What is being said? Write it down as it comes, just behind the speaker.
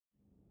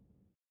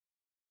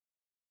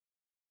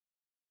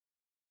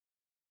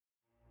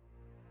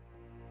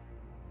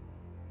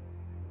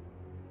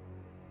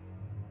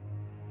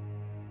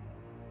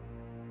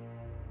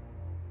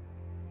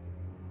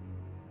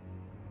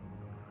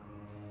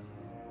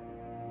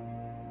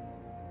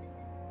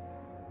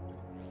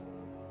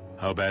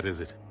How bad is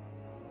it?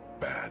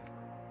 Bad.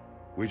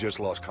 We just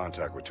lost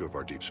contact with 2 of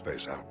our deep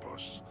space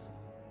outposts.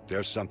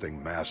 There's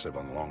something massive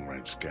on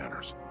long-range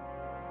scanners.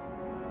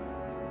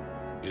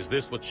 Is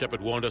this what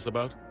Shepard warned us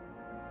about?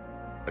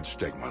 I'd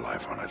stake my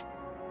life on it.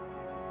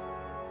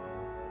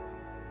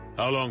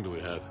 How long do we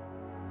have?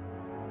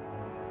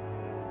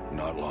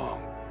 Not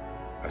long.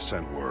 I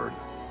sent word.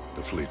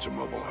 The fleet's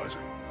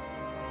immobilizing.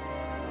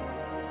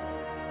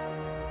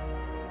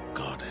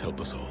 God help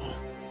us all.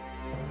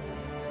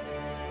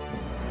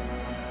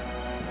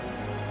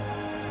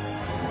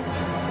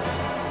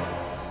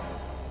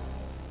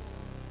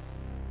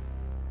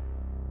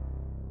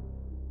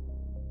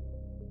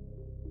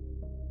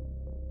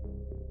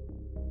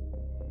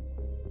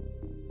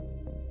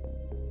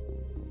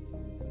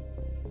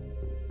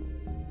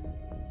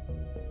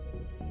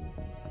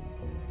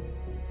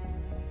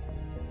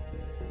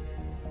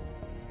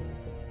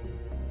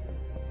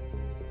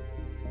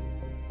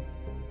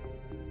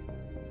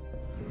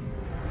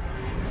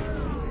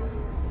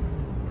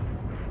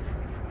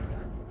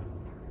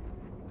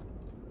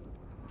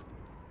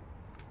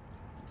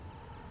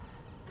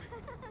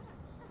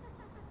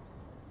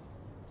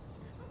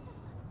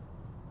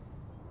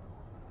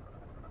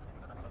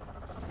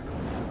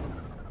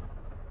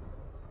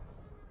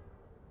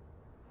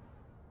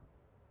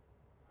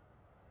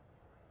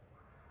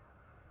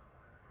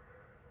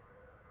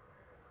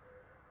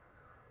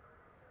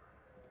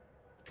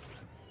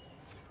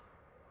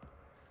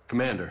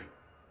 Commander.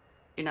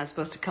 You're not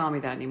supposed to call me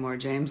that anymore,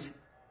 James.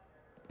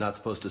 Not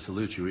supposed to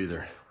salute you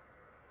either.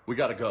 We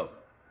gotta go.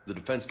 The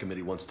Defense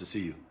Committee wants to see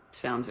you.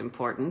 Sounds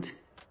important.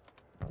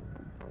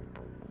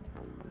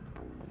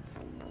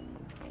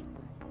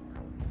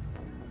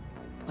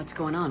 What's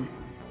going on?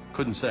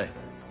 Couldn't say.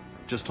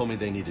 Just told me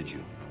they needed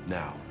you.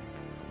 Now.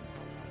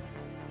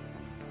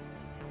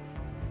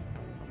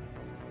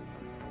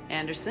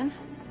 Anderson?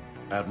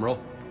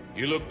 Admiral?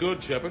 You look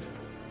good, Shepard.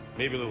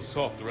 Maybe a little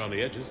soft around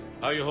the edges.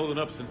 How are you holding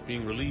up since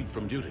being relieved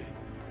from duty?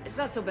 It's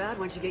not so bad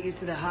once you get used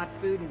to the hot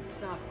food and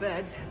soft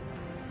beds.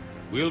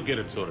 We'll get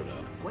it sorted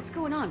out. What's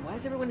going on? Why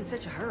is everyone in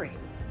such a hurry?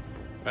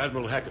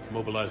 Admiral Hackett's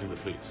mobilizing the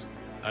fleets.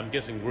 I'm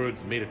guessing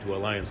word's made it to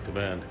Alliance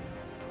Command.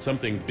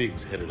 Something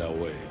big's headed our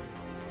way.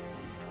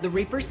 The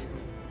Reapers?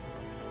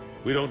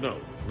 We don't know.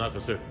 Not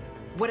for certain.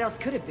 What else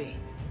could it be?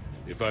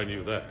 If I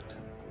knew that.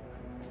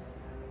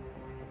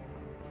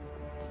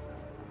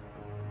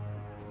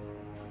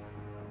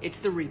 It's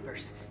the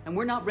Reapers, and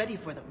we're not ready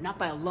for them, not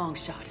by a long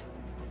shot.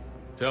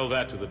 Tell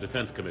that to the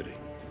Defense Committee.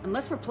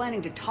 Unless we're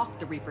planning to talk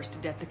the Reapers to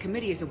death, the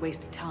committee is a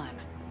waste of time.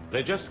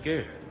 They're just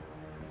scared.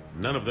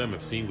 None of them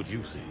have seen what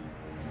you've seen.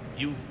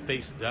 You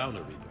faced down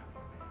a Reaper.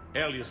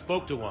 Hell, you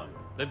spoke to one,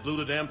 then blew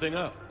the damn thing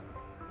up.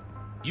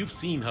 You've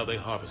seen how they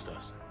harvest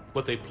us,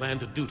 what they plan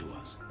to do to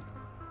us.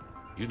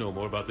 You know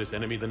more about this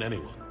enemy than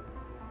anyone.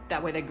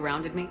 That way they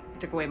grounded me,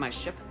 took away my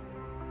ship?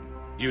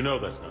 You know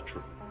that's not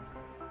true.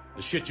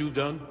 The shit you've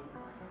done,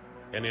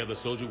 any other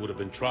soldier would have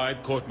been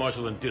tried,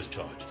 court-martialed, and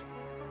discharged.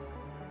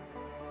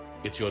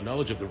 It's your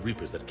knowledge of the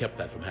Reapers that kept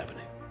that from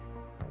happening.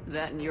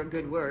 That and your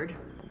good word.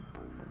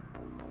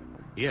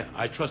 Yeah,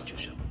 I trust you,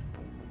 Shepard.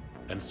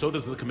 And so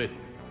does the committee.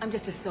 I'm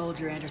just a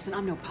soldier, Anderson.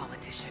 I'm no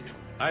politician.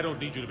 I don't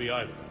need you to be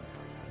either.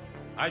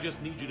 I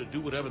just need you to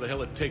do whatever the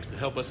hell it takes to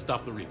help us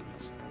stop the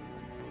Reapers.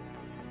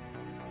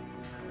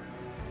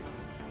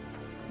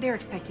 They're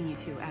expecting you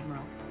to,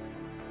 Admiral.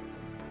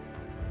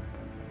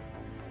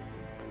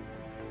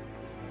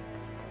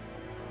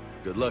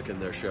 Good luck in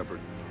there, Shepard.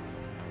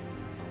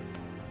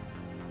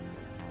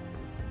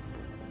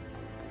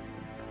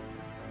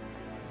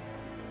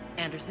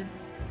 Anderson?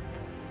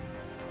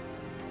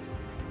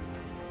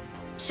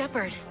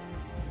 Shepard.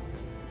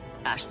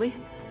 Ashley?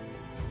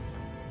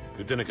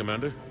 Lieutenant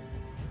Commander,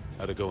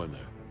 how'd it go in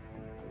there?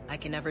 I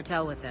can never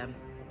tell with them.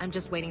 I'm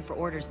just waiting for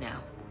orders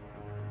now.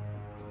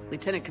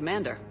 Lieutenant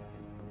Commander?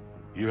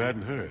 You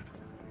hadn't heard.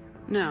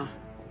 No.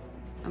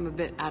 I'm a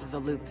bit out of the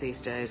loop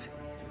these days.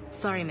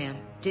 Sorry, ma'am.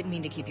 Didn't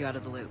mean to keep you out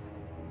of the loop.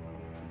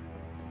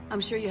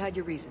 I'm sure you had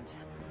your reasons.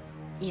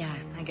 Yeah,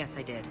 I guess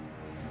I did.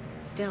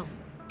 Still,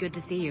 good to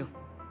see you.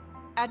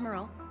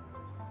 Admiral.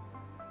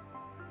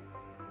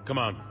 Come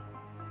on.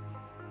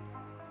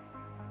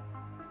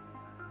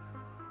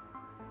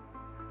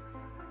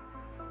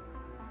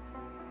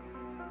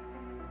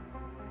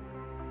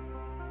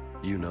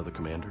 You know the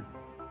commander?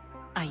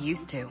 I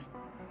used to.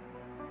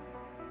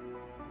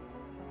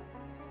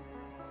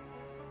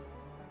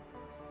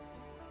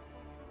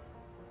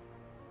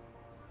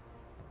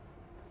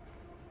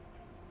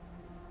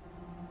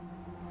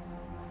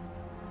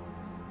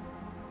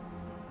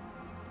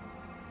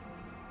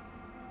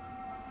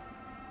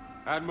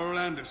 Admiral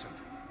Anderson.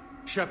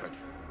 Shepard.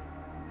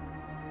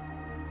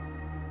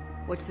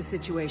 What's the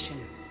situation?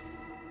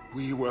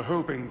 We were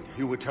hoping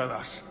you would tell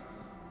us.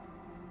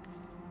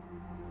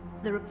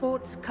 The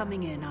reports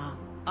coming in are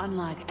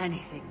unlike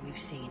anything we've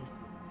seen.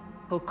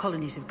 Whole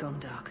colonies have gone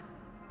dark.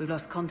 We've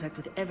lost contact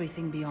with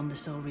everything beyond the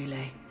Soul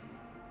Relay.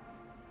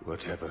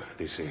 Whatever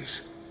this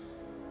is,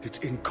 it's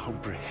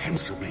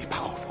incomprehensibly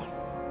powerful.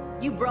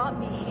 You brought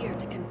me here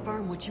to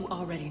confirm what you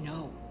already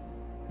know.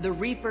 The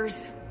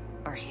Reapers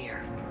are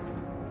here.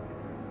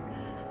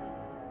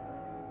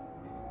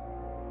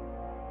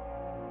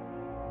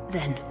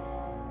 Then,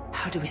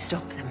 how do we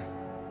stop them?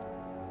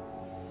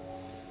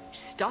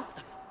 Stop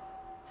them?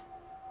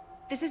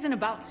 This isn't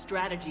about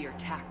strategy or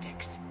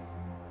tactics.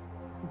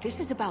 This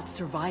is about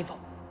survival.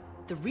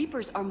 The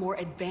Reapers are more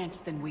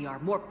advanced than we are,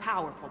 more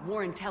powerful,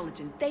 more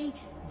intelligent. They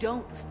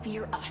don't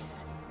fear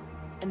us.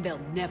 And they'll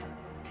never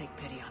take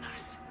pity on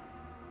us.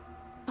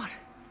 But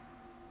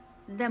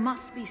there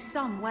must be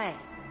some way.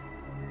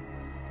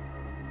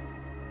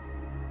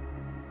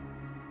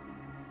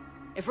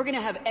 If we're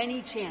gonna have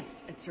any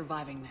chance at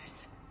surviving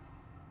this,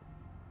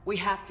 we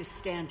have to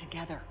stand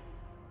together.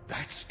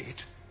 That's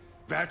it?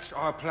 That's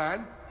our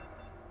plan?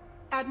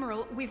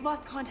 Admiral, we've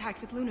lost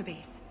contact with Luna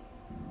Base.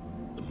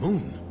 The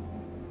moon?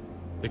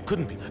 It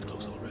couldn't be that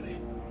close already.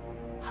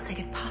 How'd they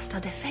get past our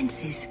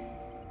defenses?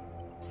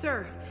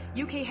 Sir,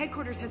 UK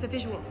headquarters has a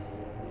visual.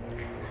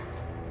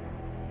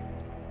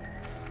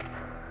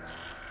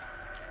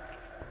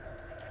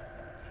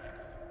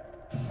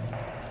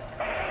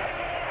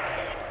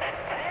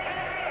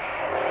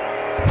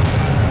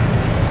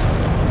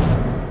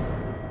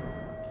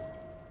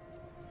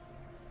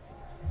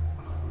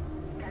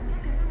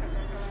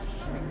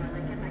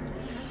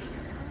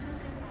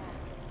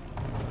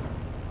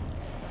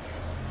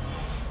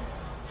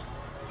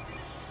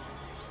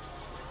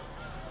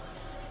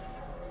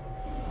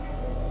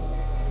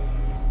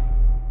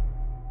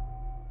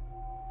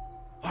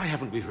 Why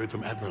haven't we heard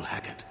from Admiral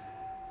Hackett?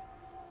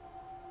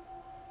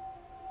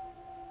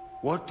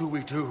 What do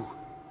we do?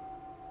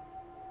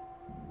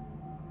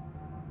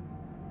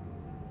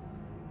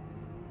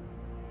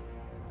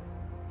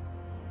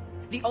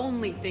 The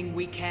only thing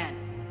we can.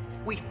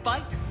 We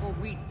fight or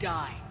we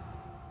die.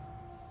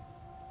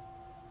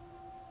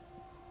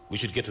 We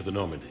should get to the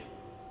Normandy.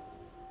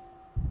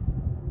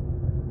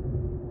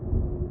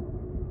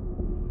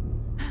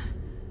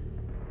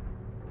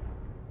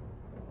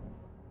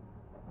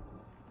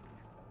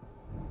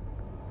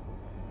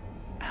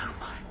 Oh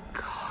my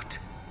God.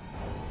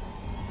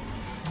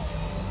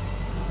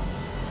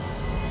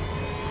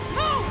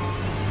 Move!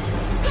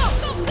 Go,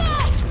 go, go!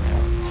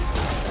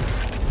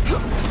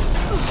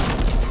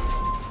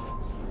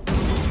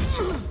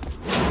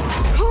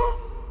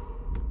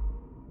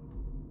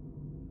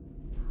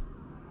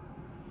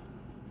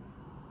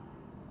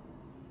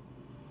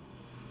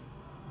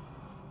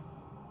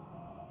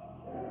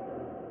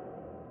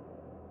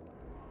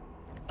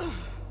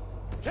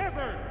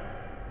 Shepard!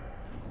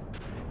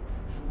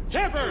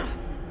 Shepard!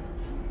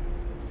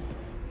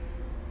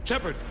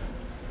 Shepard!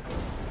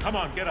 Come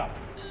on, get up.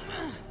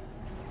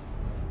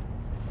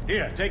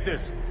 Here, take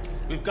this.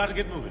 We've got to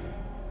get moving.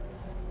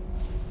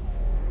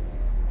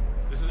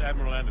 This is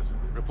Admiral Anderson.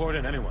 Report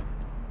in, anyone.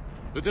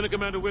 Lieutenant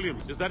Commander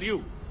Williams, is that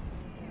you?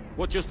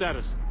 What's your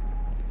status?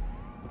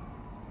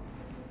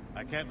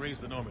 I can't raise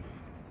the Normandy.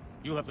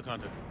 You'll have to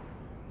contact him.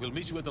 We'll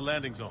meet you at the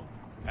landing zone.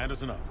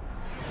 Anderson out.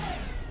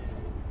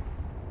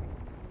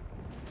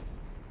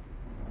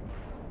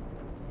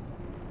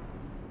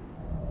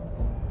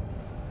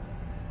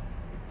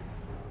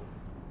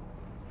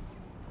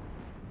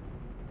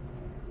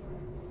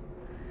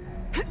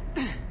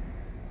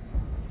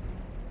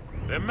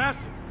 They're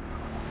massive.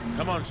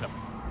 Come on, Shepard.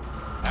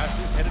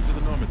 Ashley's headed to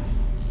the Normandy.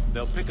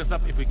 They'll pick us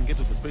up if we can get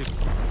to the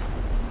spaceport.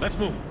 Let's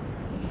move.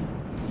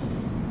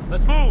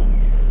 Let's move!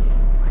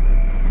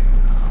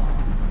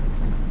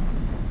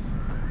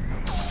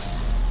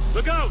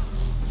 Look out!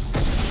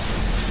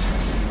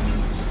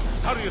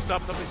 How do you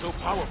stop something so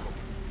powerful?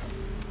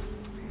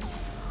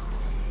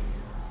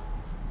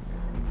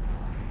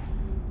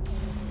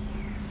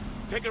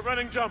 Take a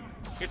running jump.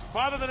 It's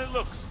farther than it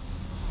looks.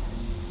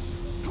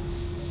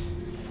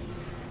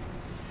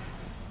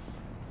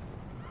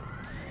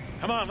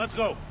 Come on, let's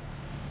go.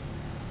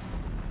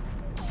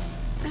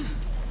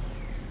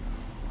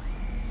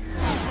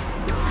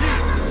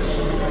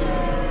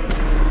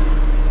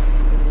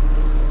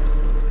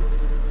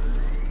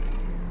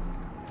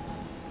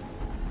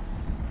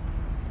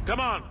 Come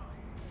on.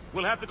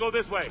 We'll have to go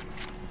this way.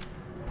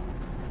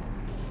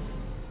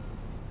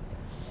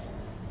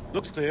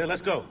 Looks clear.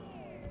 Let's go.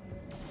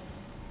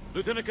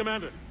 Lieutenant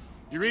Commander,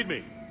 you read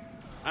me?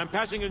 I'm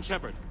patching in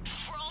Shepard.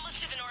 We're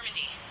almost to the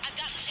Normandy. I've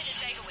got Lieutenant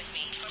Vega with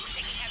me, but we're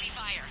taking heavy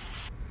fire.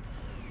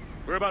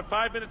 We're about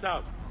 5 minutes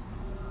out.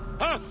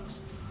 Husks!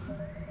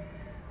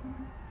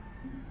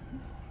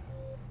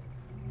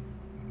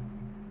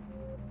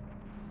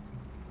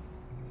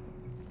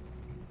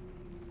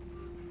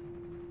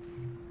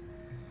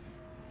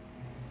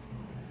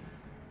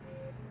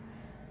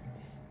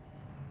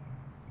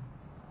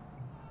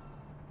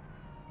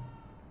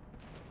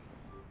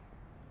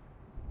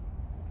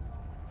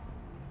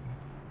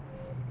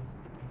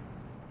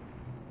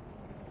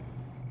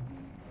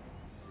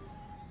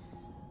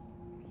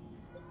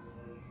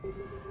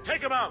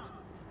 Take him out!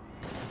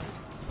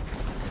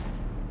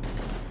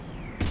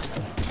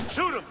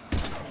 Shoot him!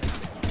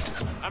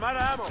 I'm out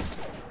of ammo.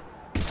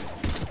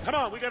 Come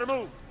on, we gotta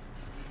move.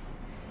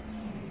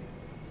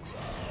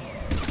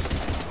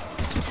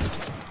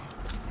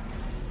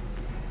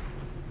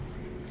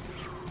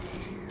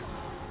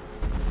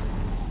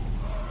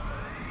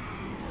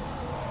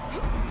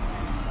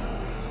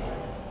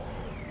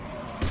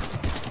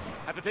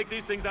 to take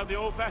these things out the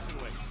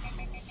old-fashioned way.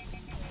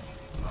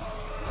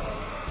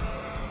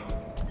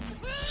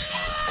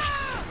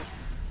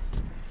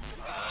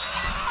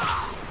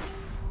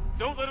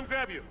 Don't let him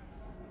grab you.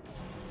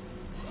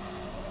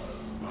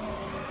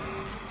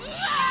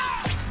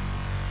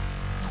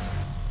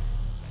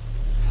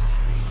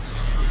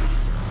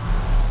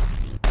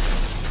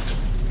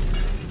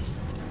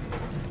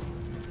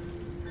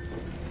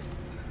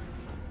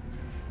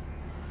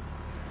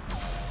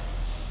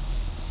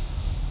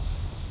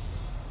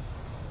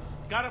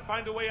 Gotta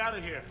find a way out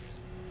of here.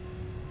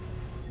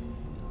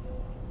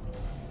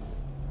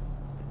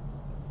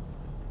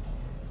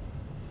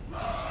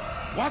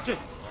 Watch it!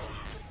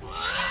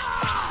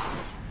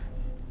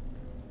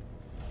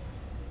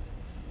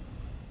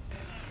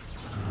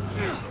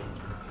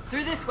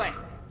 Through this way.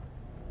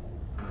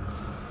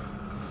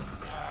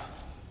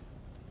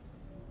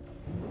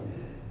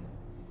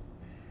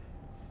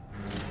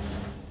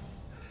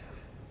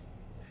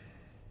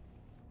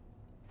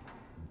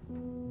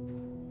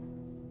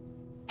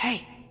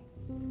 Hey.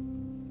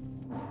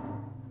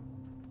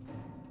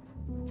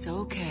 It's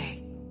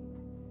okay.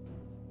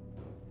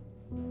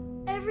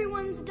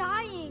 Everyone's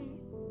dying.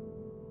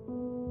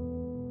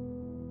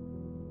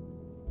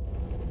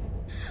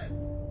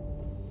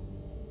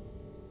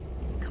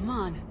 Come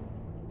on.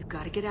 You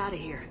gotta get out of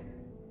here.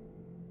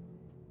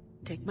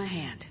 Take my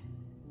hand.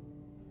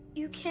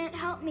 You can't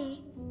help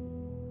me.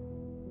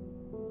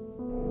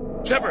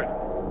 Shepard!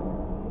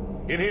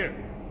 In here.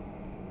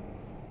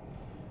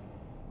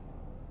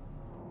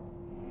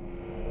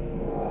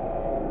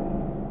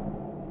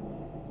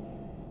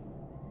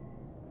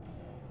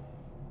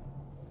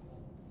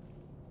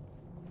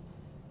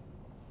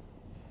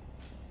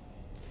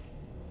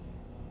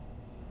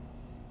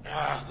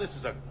 This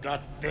is a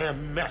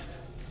goddamn mess.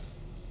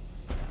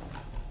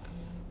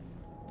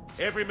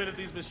 Every minute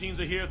these machines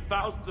are here,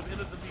 thousands of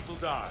innocent people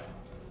die.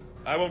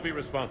 I won't be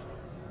responsible.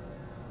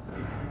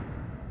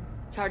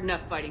 It's hard enough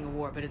fighting a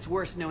war, but it's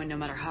worse knowing no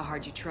matter how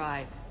hard you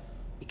try,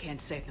 you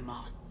can't save them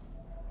all.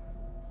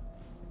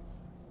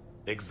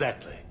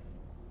 Exactly.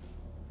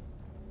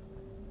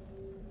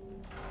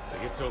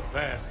 They get so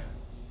fast.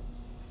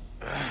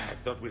 I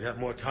thought we'd have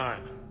more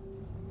time.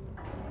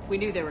 We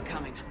knew they were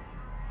coming.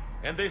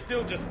 And they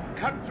still just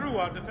cut through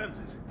our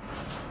defenses.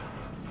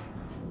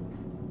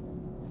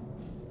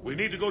 We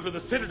need to go to the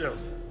Citadel.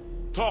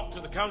 Talk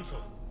to the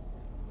Council.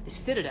 The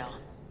Citadel?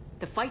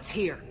 The fight's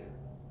here.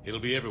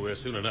 It'll be everywhere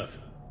soon enough.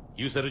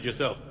 You said it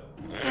yourself.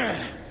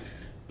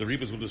 The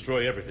Reapers will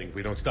destroy everything if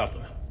we don't stop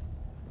them.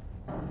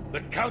 The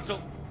Council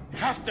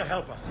has to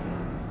help us.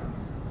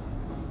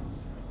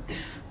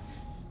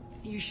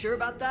 You sure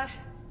about that?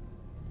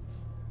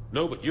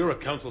 No, but you're a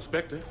Council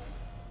Spectre.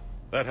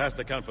 That has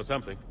to count for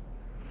something.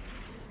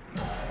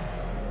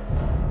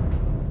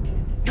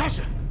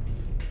 Gotcha!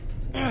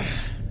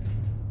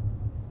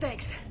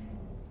 Thanks.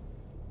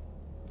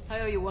 I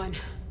owe you one.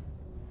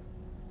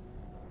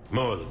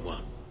 More than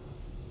one.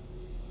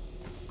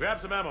 Grab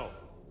some ammo.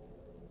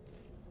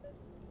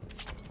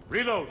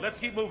 Reload, let's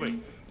keep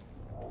moving.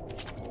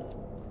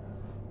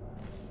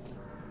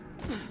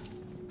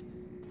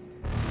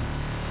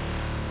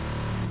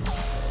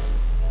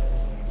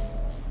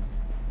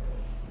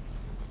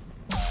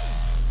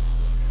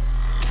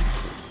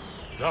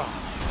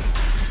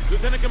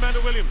 Lieutenant Commander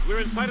Williams,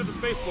 we're in sight of the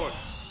spaceport.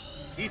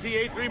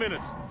 ETA 3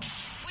 minutes.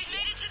 We've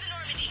made it to the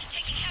Normandy,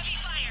 taking heavy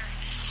fire.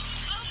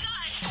 Oh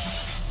god!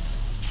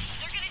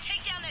 They're gonna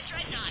take down that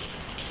dreadnought.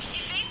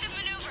 Evasive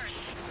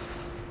maneuvers.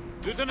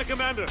 Lieutenant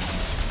Commander,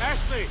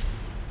 Ashley!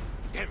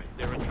 Damn it,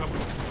 they're in trouble.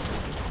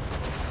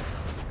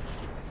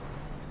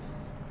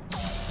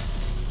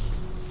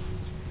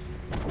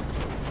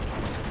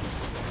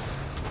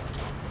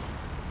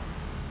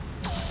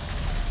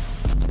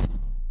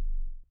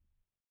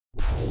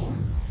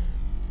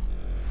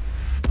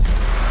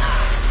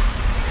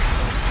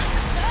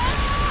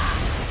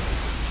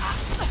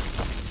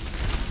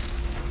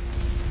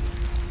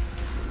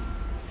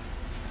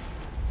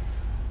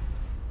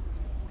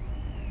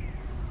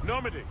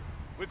 Normandy,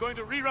 we're going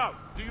to reroute.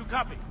 Do you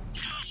copy?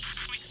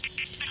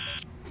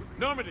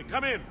 Normandy,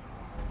 come in.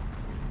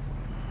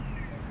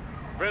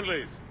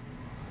 Friendlies.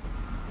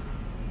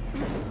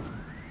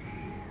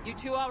 You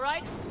two all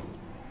right?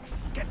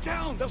 Get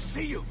down, they'll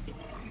see you.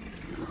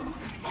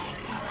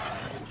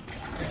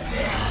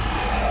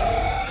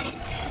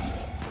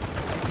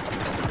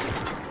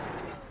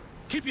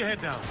 Keep your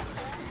head down.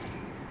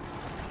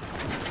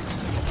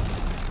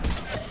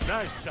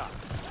 Nice shot.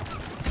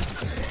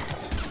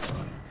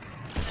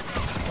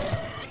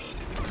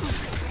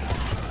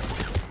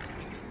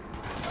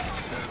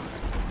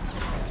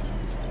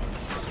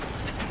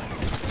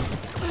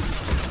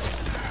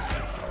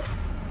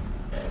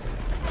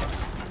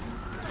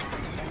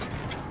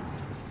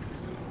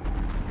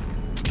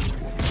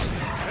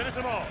 Finish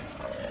them all.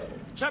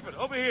 Shepard,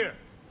 over here.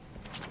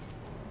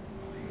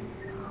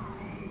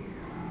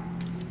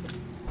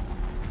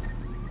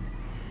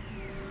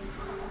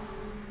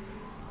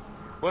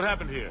 What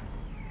happened here?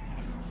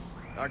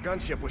 Our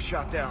gunship was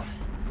shot down.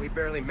 We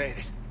barely made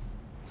it.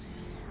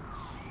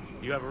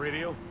 You have a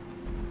radio?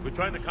 We're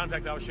trying to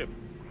contact our ship.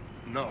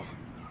 No.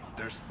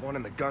 There's one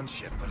in the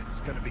gunship, but it's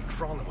gonna be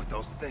crawling with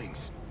those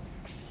things.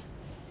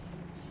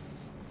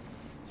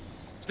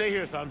 Stay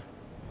here, son.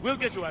 We'll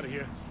get you out of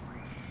here.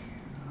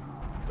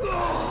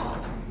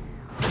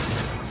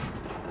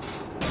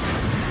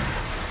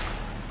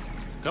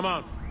 Come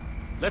on.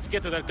 Let's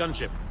get to that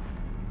gunship.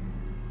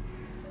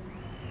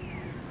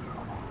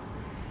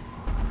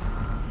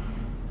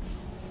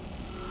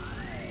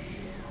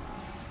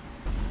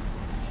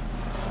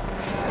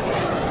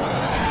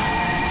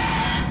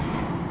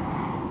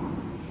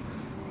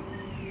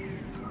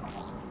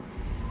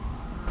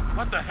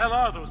 What the hell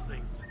are those things?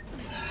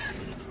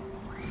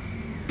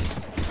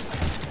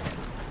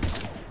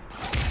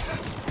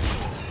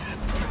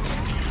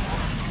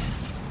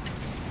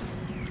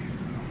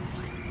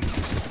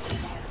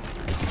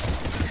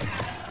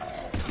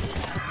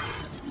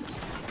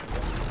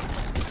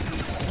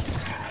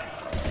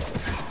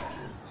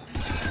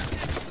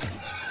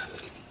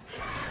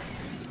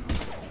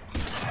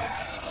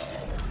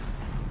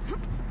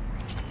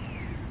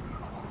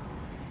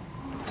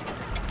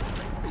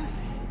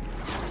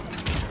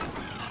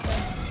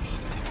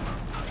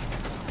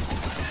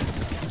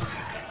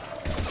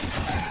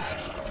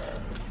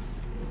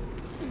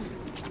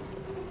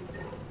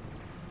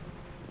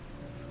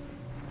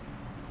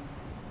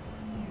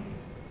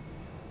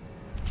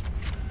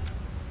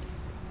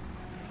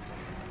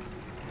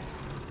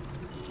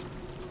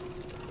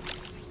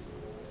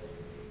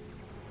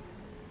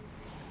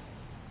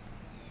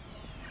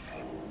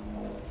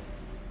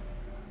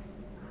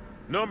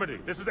 Normandy,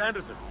 this is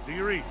Anderson. Do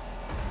you read?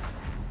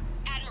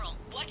 Admiral,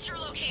 what's your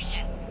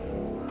location?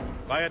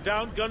 By a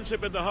downed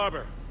gunship in the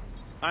harbor.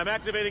 I'm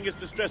activating its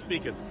distress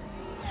beacon.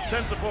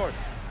 Send support.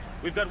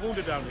 We've got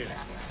wounded down here.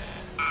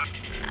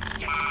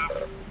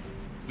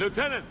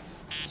 Lieutenant!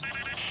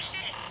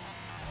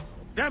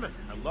 Damn it!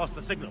 I lost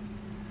the signal.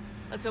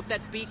 Let's hope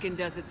that beacon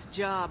does its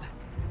job.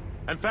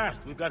 And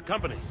fast, we've got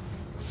company.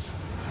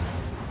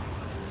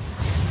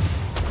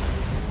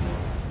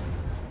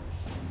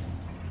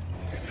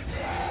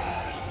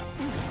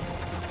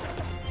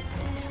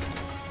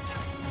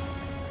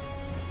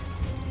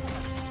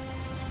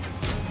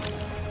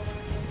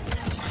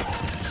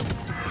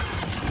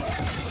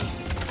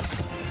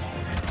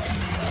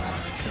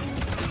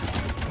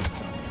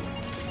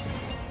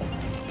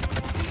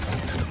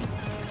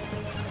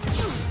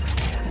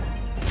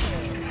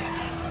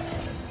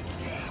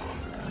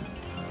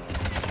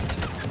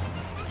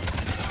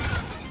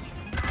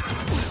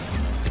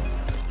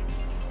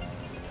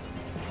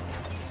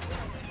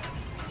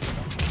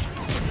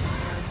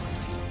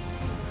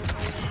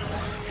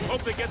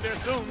 Hope they get there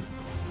soon.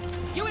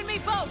 You and me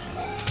both!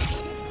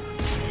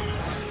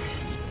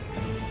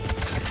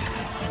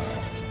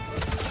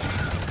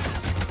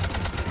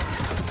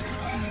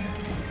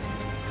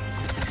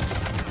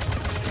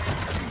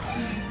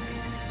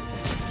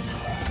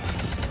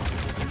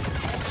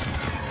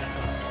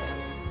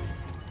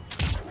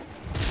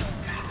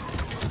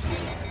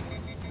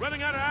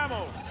 Running out of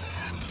ammo!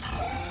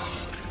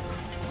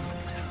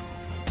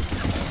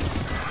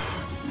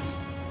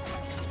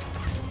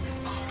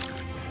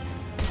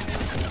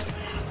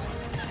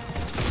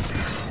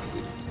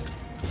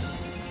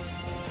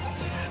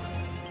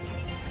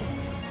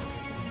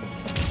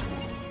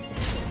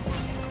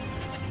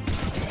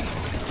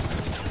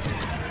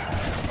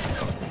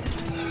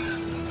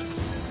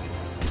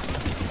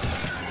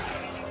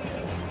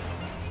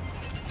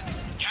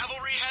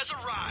 Cavalry has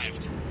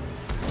arrived.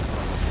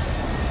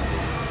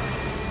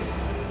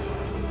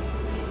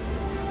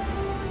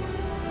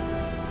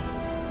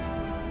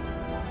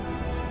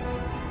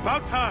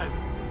 About time!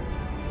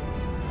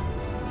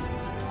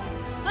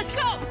 Let's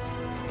go!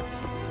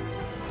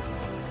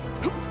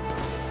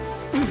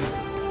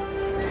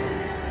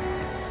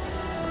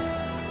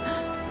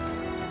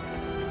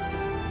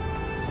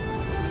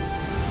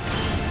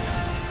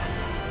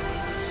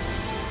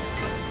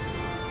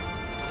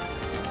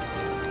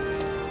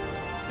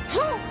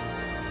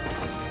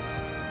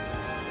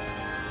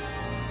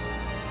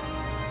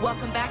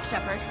 Welcome back,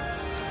 Shepard.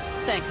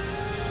 Thanks.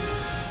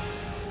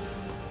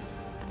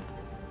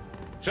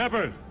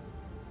 Shepard!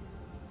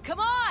 Come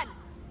on!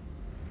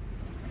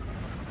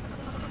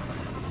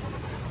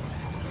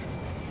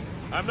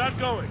 I'm not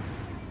going.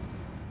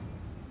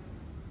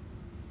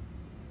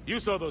 You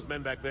saw those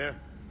men back there.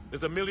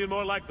 There's a million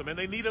more like them, and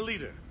they need a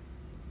leader.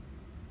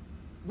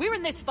 We're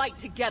in this fight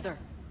together.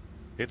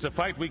 It's a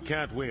fight we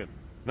can't win.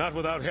 Not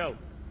without help.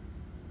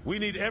 We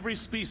need every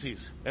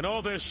species, and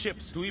all their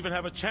ships, to even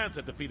have a chance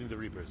at defeating the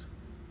Reapers.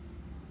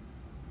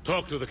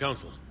 Talk to the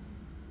Council.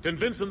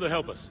 Convince them to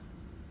help us.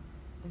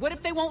 What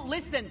if they won't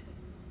listen?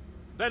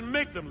 Then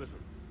make them listen.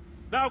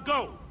 Now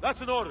go!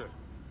 That's an order.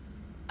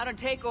 I don't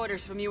take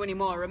orders from you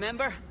anymore,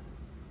 remember?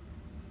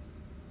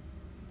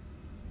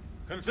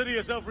 Consider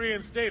yourself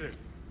reinstated,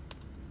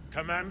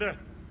 Commander.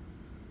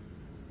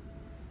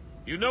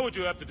 You know what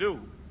you have to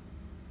do.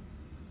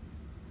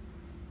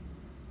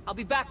 I'll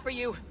be back for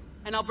you,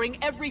 and I'll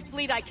bring every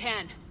fleet I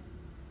can.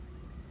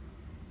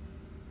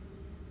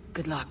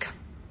 Good luck.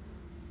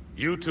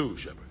 You too,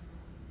 Shepard.